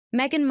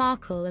Meghan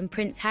Markle and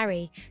Prince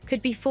Harry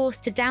could be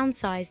forced to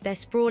downsize their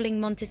sprawling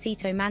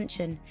Montecito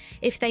mansion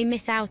if they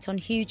miss out on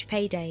huge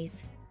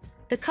paydays.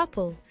 The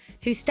couple,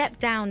 who stepped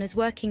down as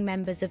working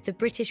members of the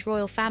British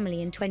royal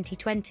family in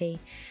 2020,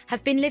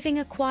 have been living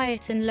a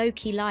quiet and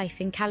low-key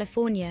life in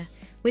California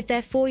with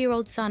their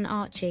 4-year-old son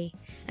Archie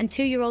and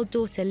 2-year-old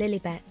daughter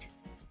Lilibet.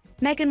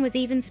 Meghan was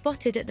even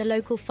spotted at the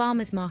local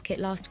farmers market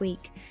last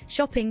week,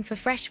 shopping for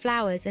fresh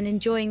flowers and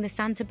enjoying the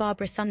Santa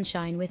Barbra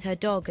sunshine with her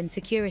dog and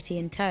security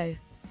in tow.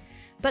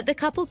 But the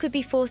couple could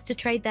be forced to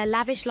trade their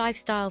lavish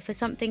lifestyle for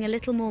something a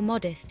little more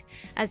modest,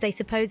 as they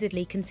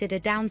supposedly consider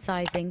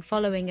downsizing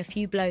following a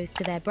few blows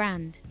to their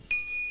brand.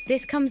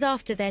 This comes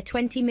after their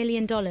 $20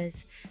 million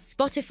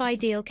Spotify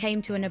deal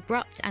came to an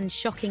abrupt and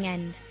shocking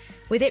end,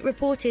 with it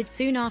reported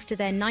soon after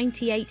their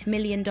 $98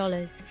 million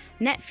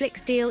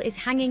Netflix deal is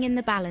hanging in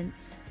the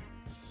balance.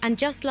 And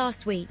just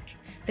last week,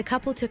 the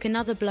couple took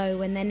another blow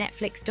when their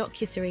Netflix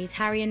docuseries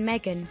Harry and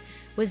Meghan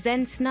was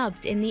then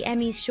snubbed in the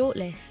Emmys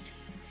shortlist.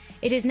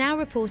 It is now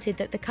reported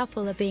that the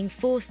couple are being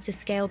forced to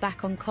scale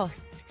back on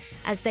costs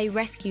as they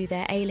rescue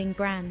their ailing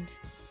brand.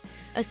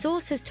 A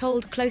source has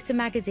told Closer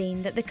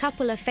magazine that the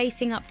couple are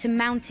facing up to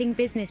mounting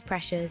business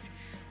pressures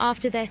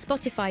after their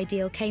Spotify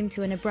deal came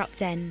to an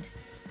abrupt end.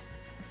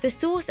 The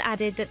source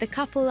added that the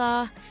couple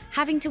are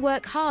having to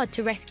work hard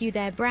to rescue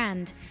their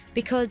brand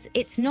because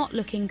it's not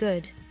looking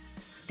good.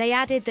 They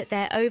added that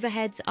their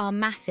overheads are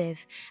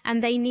massive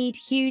and they need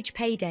huge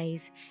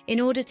paydays in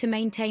order to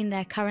maintain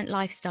their current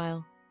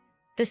lifestyle.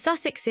 The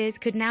Sussexes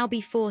could now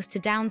be forced to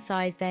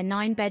downsize their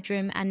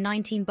 9-bedroom and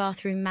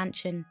 19-bathroom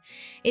mansion.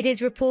 It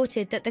is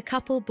reported that the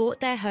couple bought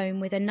their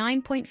home with a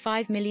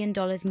 $9.5 million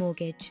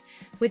mortgage,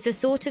 with the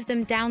thought of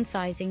them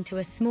downsizing to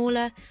a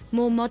smaller,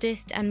 more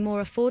modest and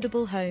more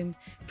affordable home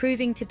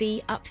proving to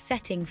be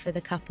upsetting for the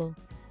couple.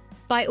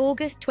 By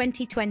August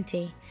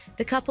 2020,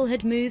 the couple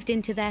had moved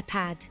into their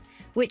pad,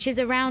 which is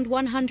around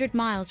 100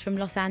 miles from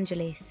Los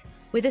Angeles,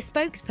 with a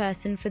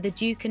spokesperson for the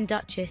Duke and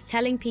Duchess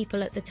telling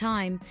people at the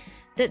time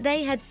that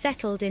they had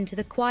settled into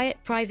the quiet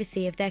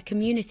privacy of their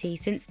community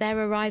since their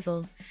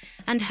arrival,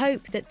 and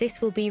hope that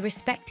this will be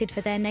respected for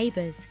their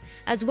neighbours,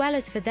 as well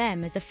as for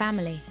them as a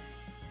family.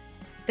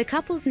 The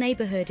couple's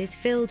neighbourhood is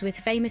filled with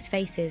famous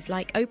faces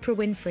like Oprah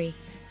Winfrey,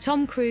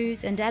 Tom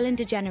Cruise and Ellen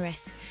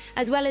DeGeneres,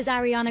 as well as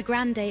Ariana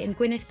Grande and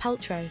Gwyneth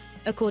Paltrow,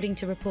 according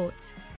to reports.